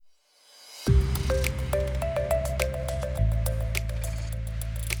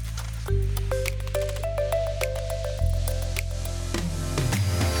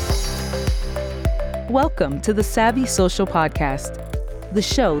Welcome to the Savvy Social Podcast, the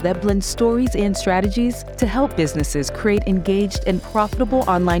show that blends stories and strategies to help businesses create engaged and profitable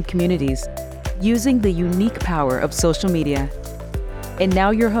online communities using the unique power of social media. And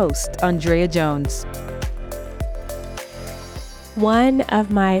now your host, Andrea Jones. One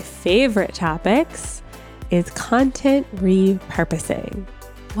of my favorite topics is content repurposing.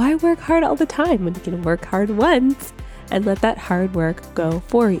 Why work hard all the time when you can work hard once and let that hard work go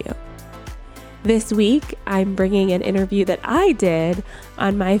for you? This week, I'm bringing an interview that I did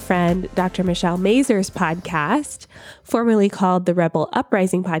on my friend Dr. Michelle Mazur's podcast, formerly called the Rebel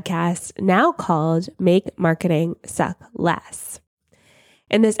Uprising podcast, now called Make Marketing Suck Less.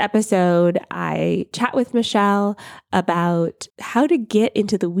 In this episode, I chat with Michelle about how to get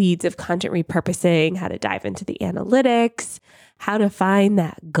into the weeds of content repurposing, how to dive into the analytics, how to find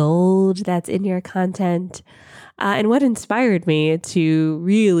that gold that's in your content, and what inspired me to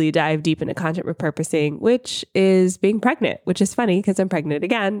really dive deep into content repurposing, which is being pregnant, which is funny because I'm pregnant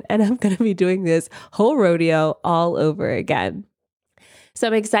again, and I'm going to be doing this whole rodeo all over again. So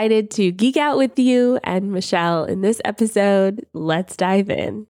I'm excited to geek out with you and Michelle in this episode. Let's dive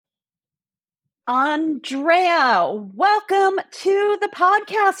in. Andrea, welcome to the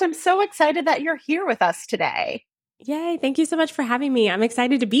podcast. I'm so excited that you're here with us today. Yay. Thank you so much for having me. I'm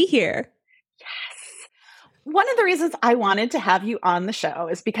excited to be here. Yes. One of the reasons I wanted to have you on the show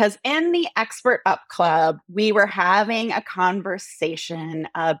is because in the Expert Up Club, we were having a conversation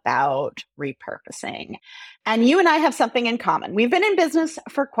about repurposing. And you and I have something in common. We've been in business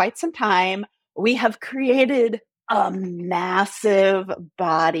for quite some time. We have created a massive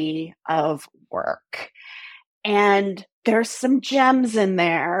body of work. And there's some gems in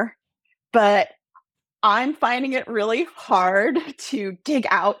there, but I'm finding it really hard to dig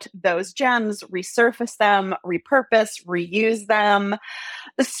out those gems, resurface them, repurpose, reuse them.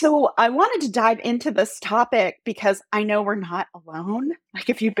 So I wanted to dive into this topic because I know we're not alone. Like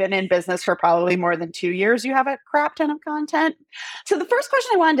if you've been in business for probably more than 2 years, you have a crap ton of content. So the first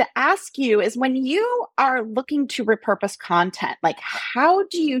question I wanted to ask you is when you are looking to repurpose content, like how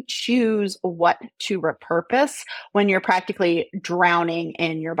do you choose what to repurpose when you're practically drowning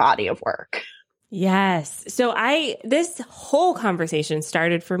in your body of work? Yes. So this whole conversation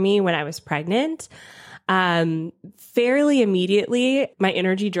started for me when I was pregnant. Fairly immediately, my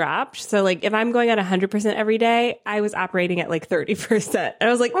energy dropped. So like if I'm going at 100% every day, I was operating at like 30%. And I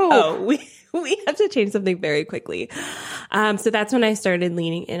was like, we have to change something very quickly. So that's when I started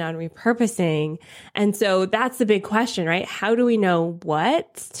leaning in on repurposing. And so that's the big question, right? How do we know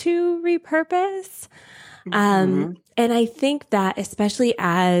what to repurpose? And I think that especially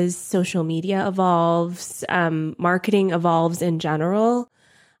as social media evolves, marketing evolves in general,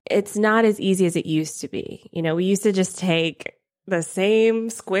 it's not as easy as it used to be. You know, we used to just take the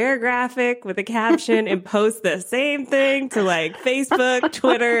ssame square graphic with a caption and post the same thing to like Facebook,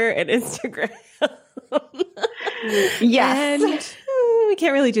 Twitter, and Instagram. Yes. And we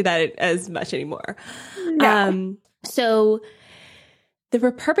can't really do that as much anymore. No. So the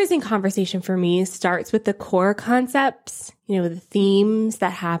repurposing conversation for me starts with the core concepts, you know, the themes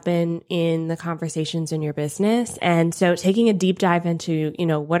that happen in the conversations in your business. And so taking a deep dive into, you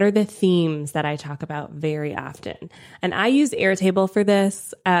know, what are the themes that I talk about very often? And I use Airtable for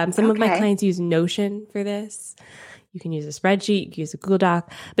this. Some of my clients use Notion for this. You can use a spreadsheet, you can use a Google Doc,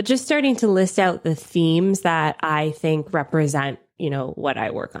 but just starting to list out the themes that I think represent, you know, what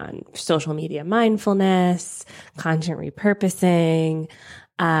I work on: social media mindfulness, content repurposing,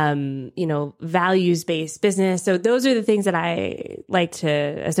 you know, values-based business. So those are the things that I like to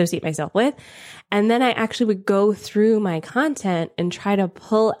associate myself with. And then I actually would go through my content and try to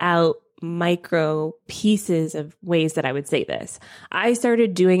pull out micro pieces of ways that I would say this. I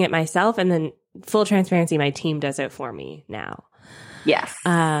started doing it myself, and then full transparency, my team does it for me now. Yes.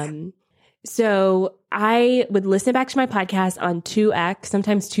 So I would listen back to my podcast on 2x,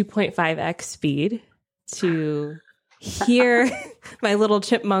 sometimes 2.5x speed to hear my little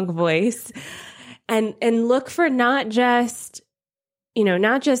chipmunk voice and look for not just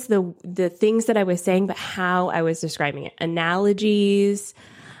the things that I was saying, but how I was describing it. Analogies,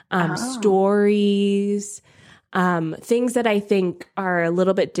 stories, things that I think are a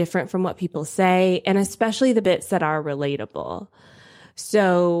little bit different from what people say, and especially the bits that are relatable.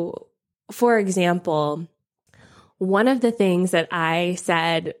 So, for example, one of the things that I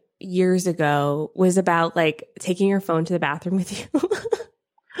said years ago was about like taking your phone to the bathroom with you.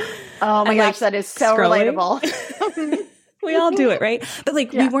 Oh my gosh, that is so relatable. We all do it, right? But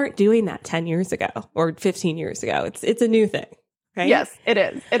like we weren't doing that 10 years ago or 15 years ago. It's a new thing. right? Yes, it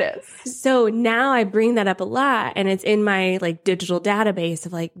is. It is. So now I bring that up a lot, and it's in my like digital database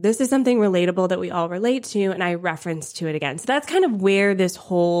of like, this is something relatable that we all relate to. And I reference to it again. So that's kind of where this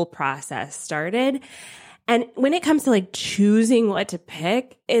whole process started. And when it comes to like choosing what to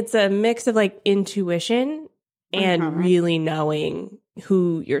pick, it's a mix of like intuition and really knowing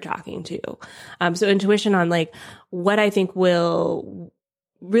who you're talking to. So intuition on like what I think will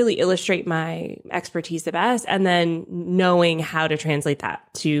really illustrate my expertise the best, and then knowing how to translate that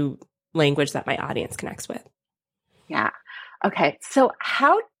to language that my audience connects with. Yeah. Okay. So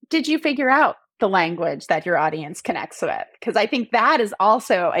how did you figure out the language that your audience connects with? Because I think that is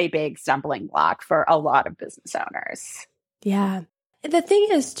also a big stumbling block for a lot of business owners. Yeah. The thing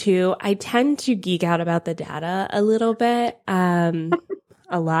is too, I tend to geek out about the data a little bit, a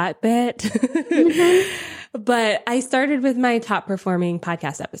lot bit. But I started with my top performing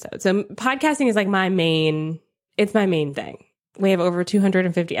podcast episode. So podcasting is like it's my main thing. We have over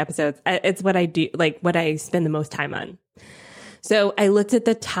 250 episodes. It's what I do, like what I spend the most time on. So I looked at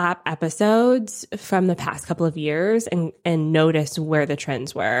the top episodes from the past couple of years and noticed where the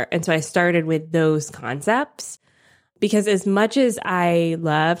trends were. And so I started with those concepts, because as much as I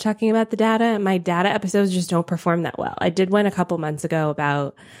love talking about the data, my data episodes just don't perform that well. I did one a couple months ago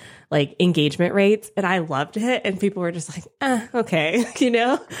about like engagement rates, and I loved it. And people were just like, okay,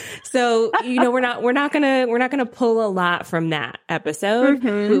 So, we're not gonna pull a lot from that episode,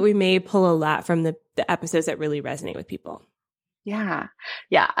 but we may pull a lot from the episodes that really resonate with people. Yeah.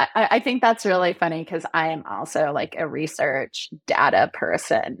 Yeah. I think that's really funny, because I am also like a research data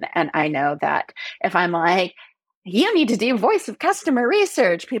person. And I know that if I'm like, you need to do voice of customer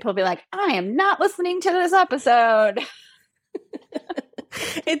research, people will be like, I am not listening to this episode.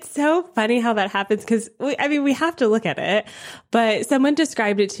 It's so funny how that happens, because we have to look at it, but someone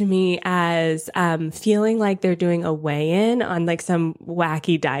described it to me as feeling like they're doing a weigh-in on like some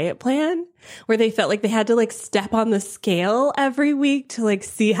wacky diet plan, where they felt like they had to like step on the scale every week to like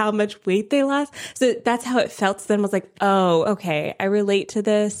see how much weight they lost. So that's how it felt to them. I was like, oh, okay, I relate to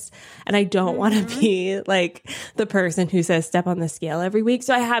this, and I don't want to be like the person who says step on the scale every week.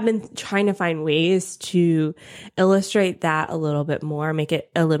 So I have been trying to find ways to illustrate that a little bit more, make it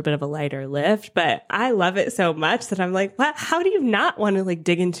a little bit of a lighter lift. But I love it so much that I'm like, what? How do you not want to like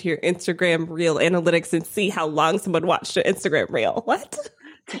dig into your Instagram reel analytics and see how long someone watched an Instagram reel? What?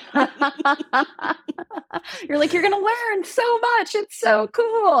 You're like, you're going to learn so much. It's so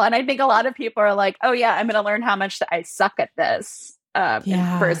cool. And I think a lot of people are like, oh yeah, I'm going to learn how much I suck at this,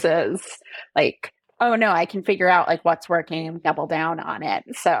 versus like, oh no, I can figure out like what's working and double down on it.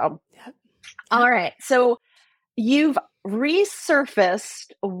 So, all right. So you've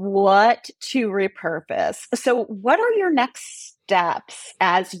resurfaced what to repurpose. So what are your next steps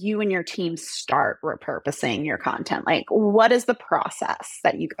as you and your team start repurposing your content? Like, what is the process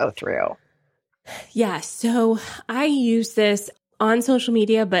that you go through? Yeah. So I use this on social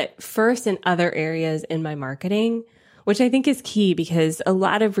media, but first in other areas in my marketing, which I think is key, because a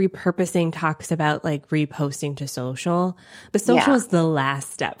lot of repurposing talks about like reposting to social, but social is the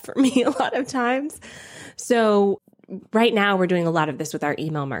last step for me a lot of times. So right now we're doing a lot of this with our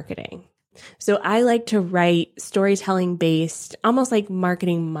email marketing. So I like to write storytelling based, almost like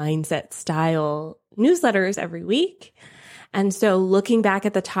marketing mindset style newsletters every week. And so looking back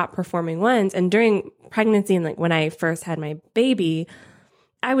at the top performing ones, and during pregnancy and like when I first had my baby,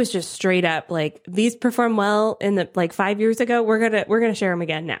 I was just straight up like, these perform well in the like 5 years ago. We're going to share them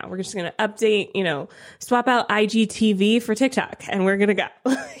again now. We're just going to update, swap out IGTV for TikTok, and we're going to go,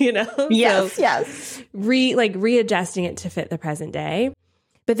 Yes. So yes. Readjusting it to fit the present day.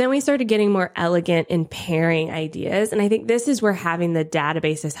 But then we started getting more elegant in pairing ideas. And I think this is where having the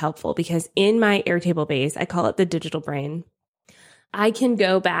database is helpful, because in my Airtable base, I call it the digital brain. I can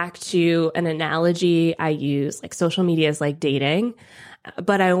go back to an analogy I use, like social media is like dating,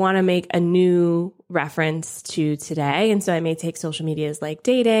 but I want to make a new reference to today. And so I may take social media as like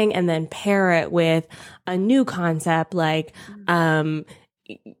dating and then pair it with a new concept like,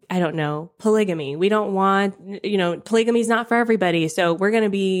 I don't know, polygamy. We don't want, polygamy is not for everybody. So we're going to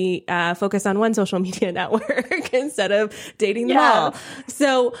be focused on one social media network instead of dating them all.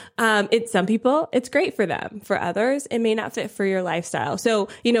 So some people, it's great for them. For others, it may not fit for your lifestyle. So,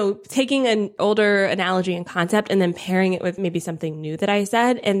 taking an older analogy and concept and then pairing it with maybe something new that I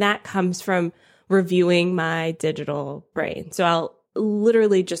said, and that comes from reviewing my digital brain. So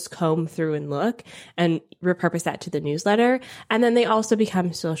literally just comb through and look and repurpose that to the newsletter. And then they also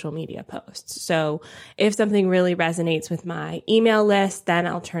become social media posts. So if something really resonates with my email list, then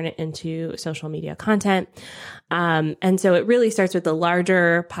I'll turn it into social media content. And so it really starts with the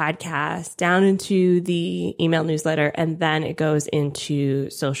larger podcast down into the email newsletter, and then it goes into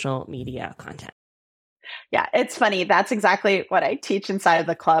social media content. Yeah, it's funny. That's exactly what I teach inside of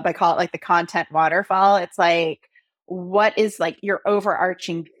the club. I call it like the content waterfall. It's like, what is like your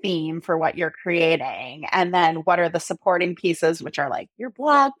overarching theme for what you're creating? And then what are the supporting pieces, which are like your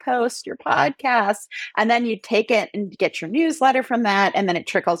blog post, your podcast. And then you take it and get your newsletter from that. And then it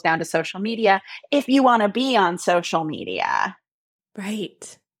trickles down to social media if you want to be on social media.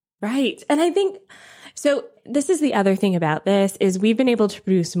 Right. Right. And I think, so this is the other thing about this is we've been able to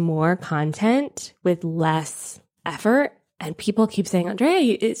produce more content with less effort. And people keep saying,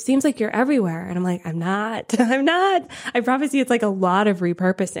 Andrea, it seems like you're everywhere. And I'm like, I'm not. I promise you, it's like a lot of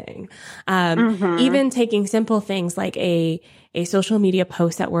repurposing. Even taking simple things like a social media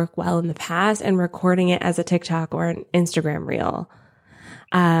post that worked well in the past and recording it as a TikTok or an Instagram reel.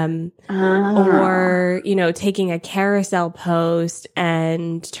 Or, taking a carousel post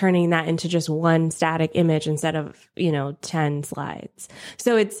and turning that into just one static image instead of, 10 slides.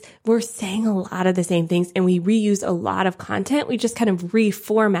 So we're saying a lot of the same things and we reuse a lot of content. We just kind of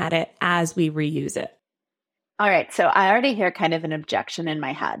reformat it as we reuse it. All right. So I already hear kind of an objection in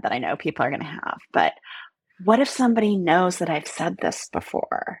my head that I know people are going to have, but what if somebody knows that I've said this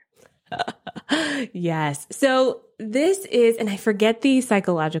before? Yes. So this is, and I forget the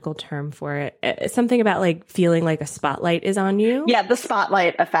psychological term for it. It's something about like feeling like a spotlight is on you. Yeah, the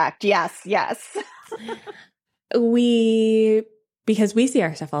spotlight effect. Yes. Because we see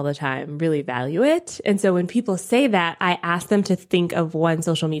our stuff all the time, really value it. And so when people say that, I ask them to think of one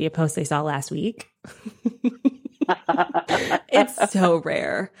social media post they saw last week. It's so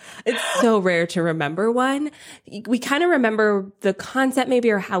rare. It's so rare to remember one. We kind of remember the concept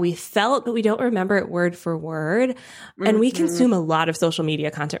maybe or how we felt, but we don't remember it word for word. And we consume a lot of social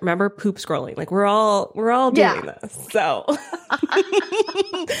media content. Remember poop scrolling? Like we're all doing this. So,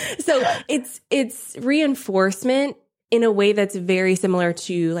 so it's reinforcement in a way that's very similar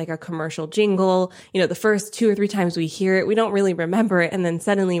to like a commercial jingle. The first 2 or 3 times we hear it, we don't really remember it. And then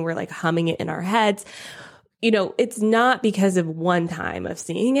suddenly we're like humming it in our heads. It's not because of one time of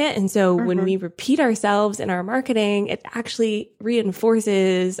seeing it. And so when we repeat ourselves in our marketing, it actually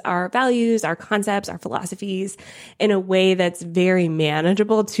reinforces our values, our concepts, our philosophies in a way that's very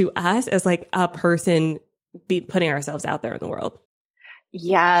manageable to us as like a person putting ourselves out there in the world.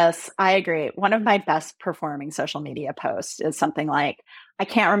 Yes, I agree. One of my best performing social media posts is something like, I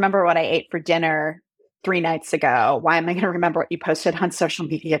can't remember what I ate for dinner 3 nights ago. Why am I going to remember what you posted on social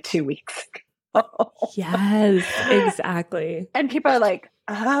media 2 weeks ago? Yes, exactly. And people are like,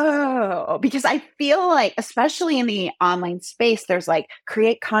 oh, because I feel like, especially in the online space, there's like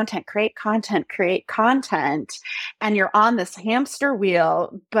create content. And you're on this hamster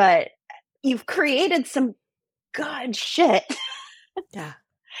wheel, but you've created some good shit. Yeah.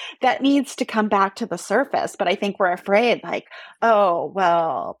 That needs to come back to the surface. But I think we're afraid like, oh,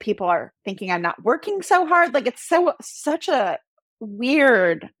 well, people are thinking I'm not working so hard. Like it's such a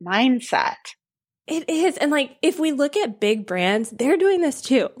weird mindset. It is. And like, if we look at big brands, they're doing this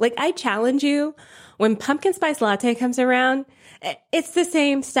too. Like I challenge you, when pumpkin spice latte comes around, it's the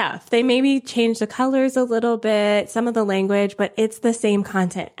same stuff. They maybe change the colors a little bit, some of the language, but it's the same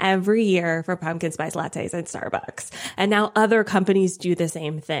content every year for pumpkin spice lattes at Starbucks. And now other companies do the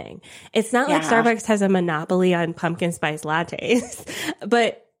same thing. It's not like Starbucks has a monopoly on pumpkin spice lattes,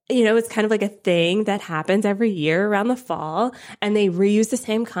 but it's kind of like a thing that happens every year around the fall, and they reuse the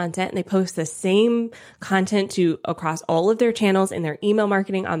same content and they post the same content across all of their channels in their email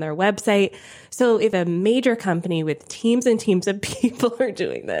marketing on their website. So if a major company with teams and teams of people are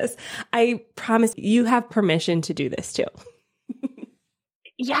doing this, I promise you have permission to do this too.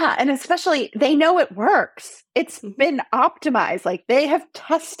 Yeah. And especially they know it works. It's been optimized. Like they have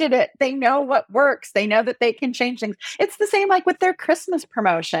tested it. They know what works. They know that they can change things. It's the same like with their Christmas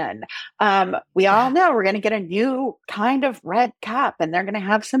promotion. We all know we're going to get a new kind of red cup and they're going to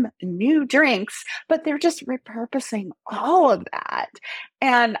have some new drinks, but they're just repurposing all of that.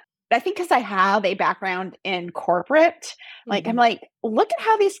 And I think because I have a background in corporate, like I'm like, look at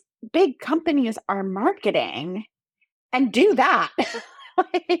how these big companies are marketing and do that.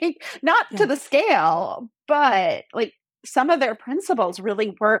 Like, not to the scale, but like some of their principles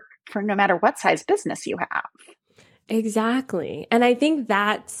really work for no matter what size business you have. Exactly. And I think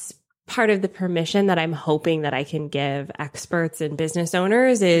that's part of the permission that I'm hoping that I can give experts and business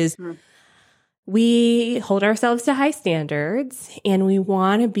owners is we hold ourselves to high standards and we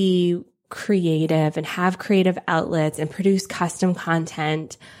want to be creative and have creative outlets and produce custom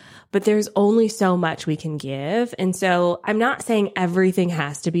content, but there's only so much we can give. And so I'm not saying everything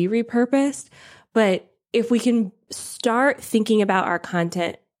has to be repurposed, but if we can start thinking about our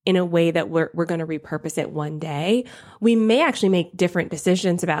content in a way that we're going to repurpose it one day, we may actually make different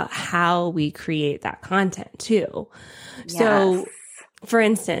decisions about how we create that content too. Yes. So for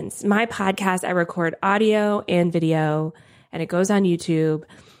instance, my podcast, I record audio and video and it goes on YouTube.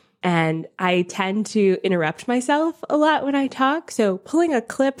 And I tend to interrupt myself a lot when I talk. So pulling a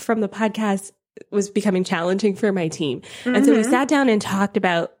clip from the podcast was becoming challenging for my team. Mm-hmm. And so we sat down and talked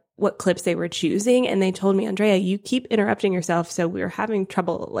about what clips they were choosing. And they told me, Andrea, you keep interrupting yourself. So we were having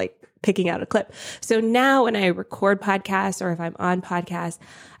trouble like picking out a clip. So now when I record podcasts or if I'm on podcasts,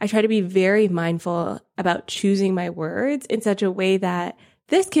 I try to be very mindful about choosing my words in such a way that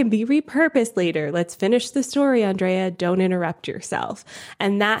this can be repurposed later. Let's finish the story, Andrea. Don't interrupt yourself.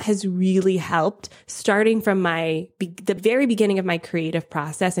 And that has really helped starting from the very beginning of my creative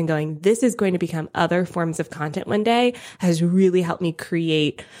process and going, this is going to become other forms of content one day, has really helped me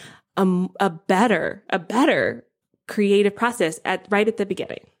create a better creative process right at the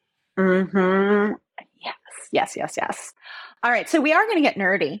beginning. Mm-hmm. Yes. All right. So we are going to get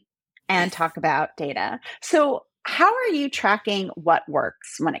nerdy and talk about data. So how are you tracking what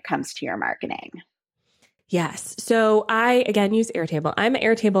works when it comes to your marketing? Yes. So I, again, use Airtable. I'm an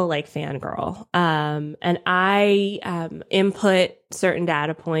Airtable like fangirl. And I input certain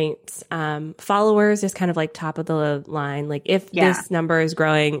data points. Followers is kind of like top of the line. Like if this number is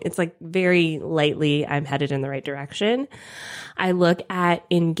growing, it's like very lightly, I'm headed in the right direction. I look at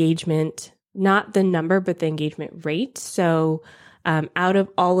engagement, not the number, but the engagement rate. So out of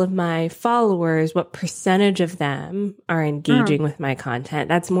all of my followers, what percentage of them are engaging with my content?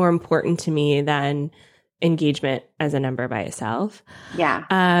 That's more important to me than engagement as a number by itself. Yeah.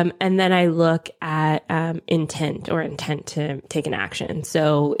 And then I look at intent to take an action.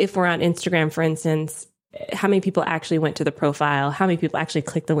 So if we're on Instagram, for instance, how many people actually went to the profile? How many people actually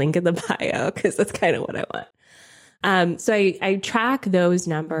clicked the link in the bio? Because that's kind of what I want. So I track those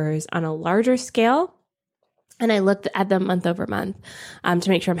numbers on a larger scale. And I looked at them month over month to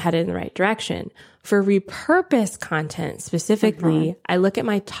make sure I'm headed in the right direction. For repurposed content specifically, I look at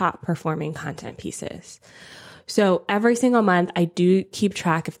my top performing content pieces. So every single month, I do keep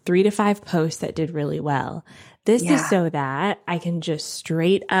track of 3 to 5 posts that did really well. This is so that I can just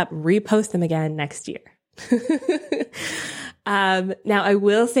straight up repost them again next year. Now, I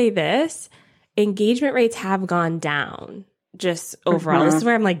will say this, engagement rates have gone down. Just overall, this is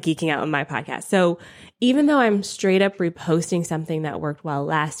where I'm like geeking out on my podcast. So even though I'm straight up reposting something that worked well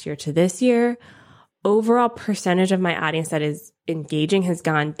last year to this year, overall percentage of my audience that is engaging has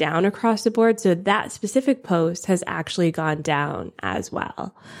gone down across the board. So that specific post has actually gone down as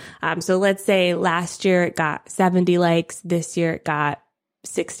well. So let's say last year it got 70 likes. This year it got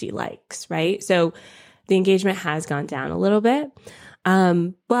 60 likes, right? So the engagement has gone down a little bit.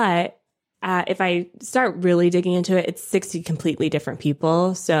 But if I start really digging into it, it's 60 completely different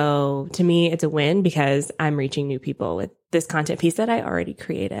people. So to me, it's a win because I'm reaching new people with this content piece that I already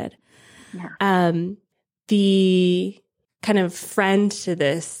created. Yeah. The kind of friend to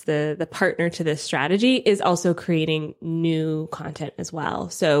this, the partner to this strategy is also creating new content as well.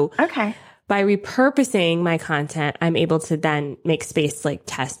 So by repurposing my content, I'm able to then make space to like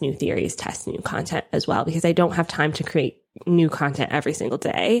test new theories, test new content as well, because I don't have time to create new content every single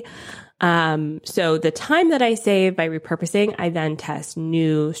day. So the time that I save by repurposing, I then test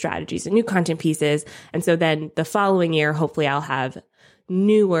new strategies and new content pieces. And so then the following year, hopefully I'll have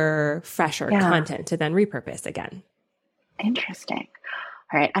newer, fresher content to then repurpose again. Interesting.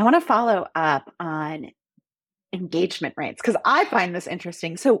 All right. I want to follow up on engagement rates because I find this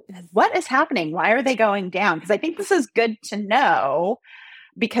interesting. So what is happening? Why are they going down? Because I think this is good to know.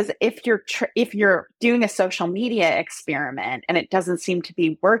 Because if you're doing a social media experiment and it doesn't seem to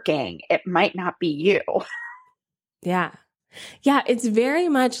be working, it might not be you. Yeah. Yeah. It's very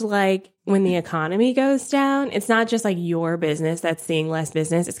much like when the economy goes down, it's not just like your business that's seeing less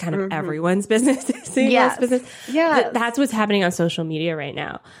business. It's kind of everyone's business seeing less business. Yeah. That's what's happening on social media right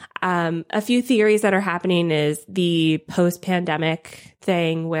now. A few theories that are happening is the post-pandemic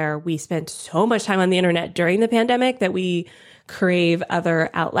thing where we spent so much time on the internet during the pandemic that we crave other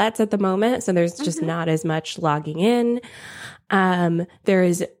outlets at the moment. So there's just not as much logging in. There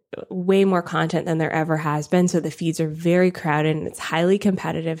is way more content than there ever has been. So the feeds are very crowded and it's highly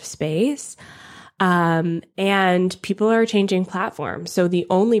competitive space. And people are changing platforms. So the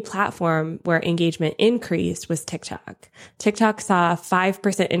only platform where engagement increased was TikTok. TikTok saw a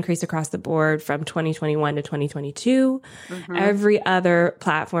 5% increase across the board from 2021 to 2022. Mm-hmm. Every other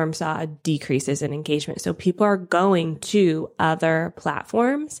platform saw decreases in engagement. So people are going to other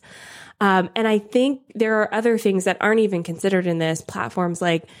platforms. And I think there are other things that aren't even considered in this. Platforms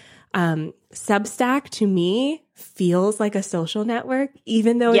like Substack, to me, feels like a social network,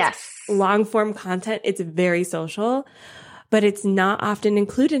 even though it's long form content. It's very social, but it's not often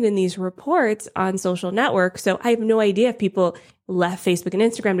included in these reports on social networks. So I have no idea if people left Facebook and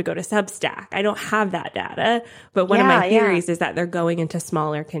Instagram to go to Substack. I don't have that data, but one of my theories is that they're going into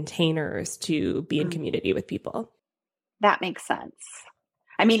smaller containers to be in community with people. That makes sense.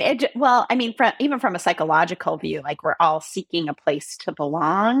 I mean, even from a psychological view, like we're all seeking a place to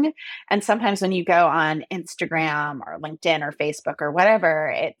belong. And sometimes when you go on Instagram or LinkedIn or Facebook or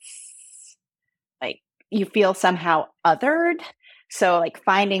whatever, it's like you feel somehow othered. So like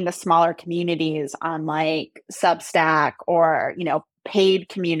finding the smaller communities on like Substack or, paid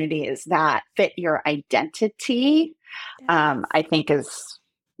communities that fit your identity, I think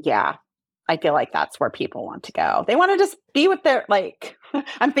I feel like that's where people want to go. They want to just be with their,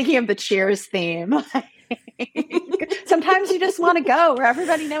 I'm thinking of the Cheers theme. Sometimes you just want to go where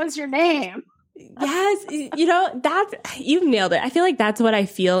everybody knows your name. Yes. You've nailed it. I feel like that's what I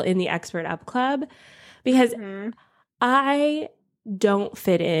feel in the Expert Up Club, because I don't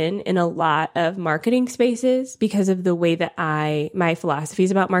fit in a lot of marketing spaces because of the way that my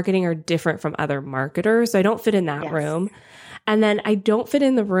philosophies about marketing are different from other marketers. So I don't fit in that room. And then I don't fit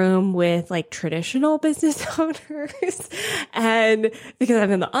in the room with like traditional business owners, and because I'm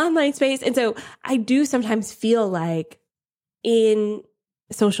in the online space. And so I do sometimes feel like in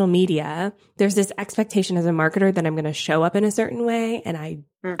social media, there's this expectation as a marketer that I'm going to show up in a certain way. And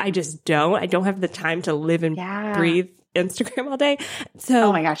I just don't. I don't have the time to live and breathe Instagram all day. So,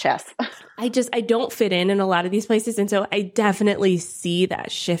 oh my gosh, yes. I don't fit in a lot of these places. And so I definitely see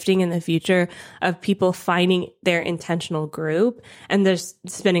that shifting in the future of people finding their intentional group and just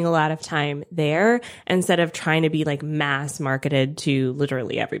spending a lot of time there instead of trying to be like mass marketed to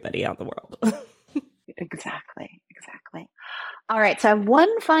literally everybody out in the world. Exactly. All right. So I have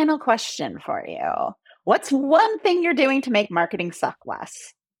one final question for you. What's one thing you're doing to make marketing suck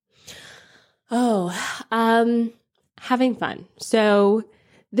less? Having fun. So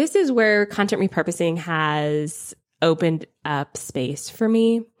this is where content repurposing has opened up space for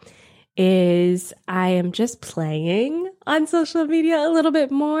me, is I am just playing on social media a little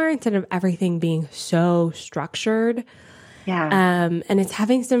bit more instead of everything being so structured. Yeah. And it's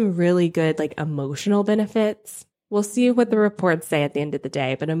having some really good like emotional benefits. We'll see what the reports say at the end of the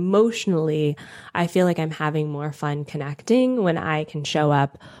day, but emotionally, I feel like I'm having more fun connecting when I can show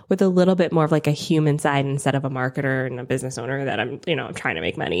up with a little bit more of like a human side instead of a marketer and a business owner that I'm trying to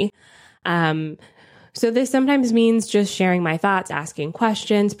make money. So this sometimes means just sharing my thoughts, asking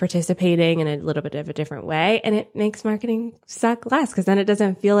questions, participating in a little bit of a different way. And it makes marketing suck less because then it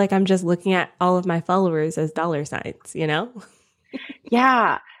doesn't feel like I'm just looking at all of my followers as dollar signs,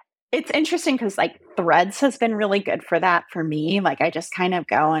 Yeah. It's interesting because like Threads has been really good for that for me. Like I just kind of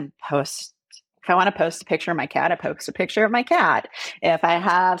go and post. If I want to post a picture of my cat, I post a picture of my cat. If I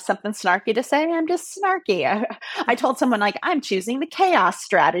have something snarky to say, I'm just snarky. I told someone like I'm choosing the chaos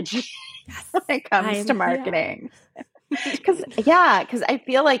strategy when it comes to marketing. Because I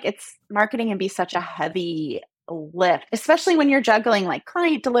feel like marketing can be such a heavy lift, especially when you're juggling like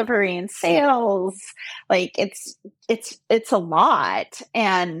client delivery and sales. Like it's a lot,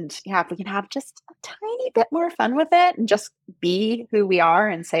 and if we can have just a tiny bit more fun with it and just be who we are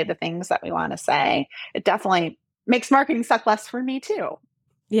and say the things that we want to say, it definitely makes marketing suck less for me too.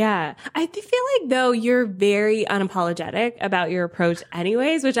 Yeah. I feel like though you're very unapologetic about your approach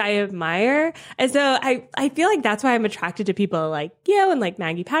anyways, which I admire. And so I feel like that's why I'm attracted to people like you and like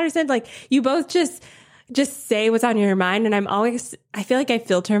Maggie Patterson. Like you both just say what's on your mind. And I feel like I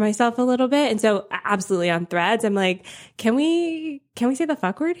filter myself a little bit. And so absolutely on Threads, I'm like, can we say the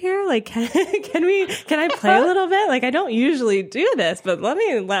fuck word here? Like, can I play a little bit? Like, I don't usually do this, but let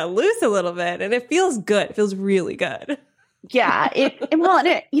me let loose a little bit. And it feels good. It feels really good. Yeah.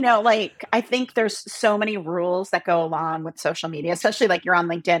 Like I think there's so many rules that go along with social media, especially like you're on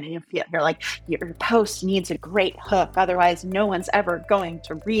LinkedIn and you're like, your post needs a great hook. Otherwise no one's ever going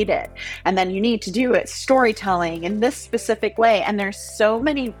to read it. And then you need to do it storytelling in this specific way. And there's so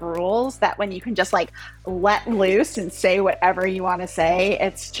many rules that when you can just like let loose and say whatever you want to say,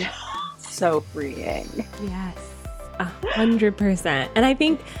 it's just so freeing. Yes, 100%. And I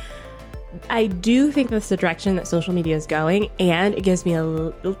think I do think that's the direction that social media is going, and it gives me a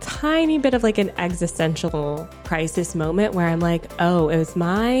little tiny bit of like an existential crisis moment where I'm like, oh,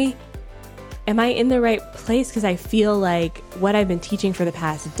 am I in the right place? Because I feel like what I've been teaching for the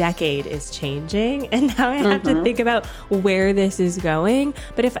past decade is changing, and now I have to think about where this is going.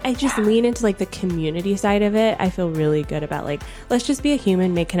 But if I just lean into like the community side of it, I feel really good about like, let's just be a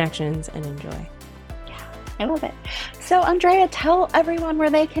human, make connections, and enjoy. I love it. So, Andrea, tell everyone where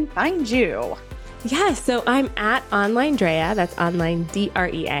they can find you. Yeah, so I'm at Online Drea. That's online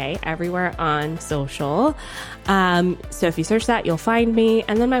DREA everywhere on social. So if you search that, you'll find me.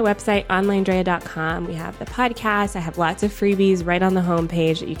 And then my website, onlinedrea.com. We have the podcast. I have lots of freebies right on the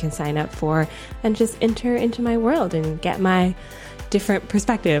homepage that you can sign up for and just enter into my world and get my different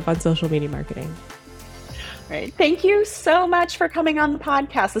perspective on social media marketing. Right. Thank you so much for coming on the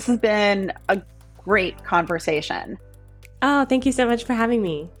podcast. This has been a great conversation. Oh, thank you so much for having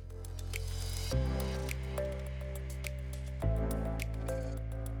me.